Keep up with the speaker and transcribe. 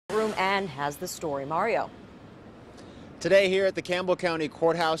Room and has the story. Mario. Today here at the Campbell County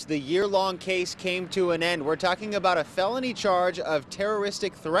Courthouse, the year-long case came to an end. We're talking about a felony charge of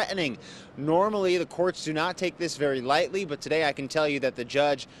terroristic threatening. Normally, the courts do not take this very lightly, but today I can tell you that the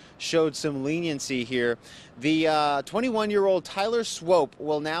judge showed some leniency here. The 21-year-old Tyler Swope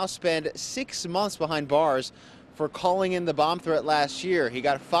will now spend 6 months behind bars for calling in the bomb threat last year. He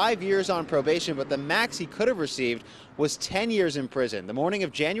got 5 years on probation, but the max he could have received was 10 years in prison. The morning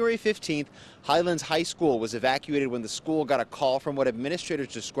of January 15th, Highlands High School was evacuated when the school got a call from what administrators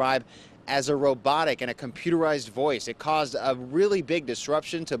describe as a robotic and a computerized voice. It caused a really big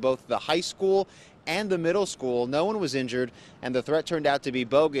disruption to both the high school and the middle school. No one was injured, and the threat turned out to be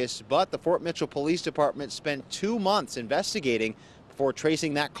bogus, but the Fort Mitchell Police Department spent 2 months investigating before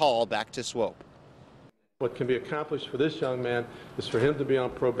tracing that call back to Swope. What can be accomplished for this young man is for him to be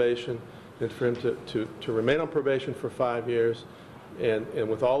on probation and for him to remain on probation for 5 years, and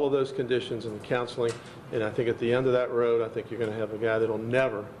with all of those conditions and the counseling. And I think at the end of that road, I think you're going to have a guy that will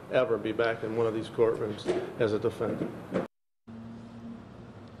never, ever be back in one of these courtrooms as a defendant.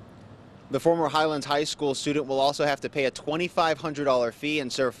 The former Highlands High School student will also have to pay a $2,500 fee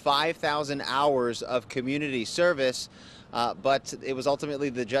and serve 5,000 hours of community service. But it was ultimately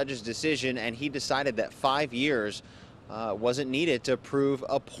the judge's decision, and he decided that 5 years wasn't needed to prove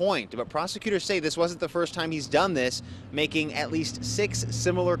a point. But prosecutors say this wasn't the first time he's done this, making at least 6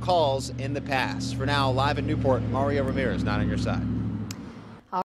 similar calls in the past. For now, live in Newport, Mario Ramirez, 9 on your side.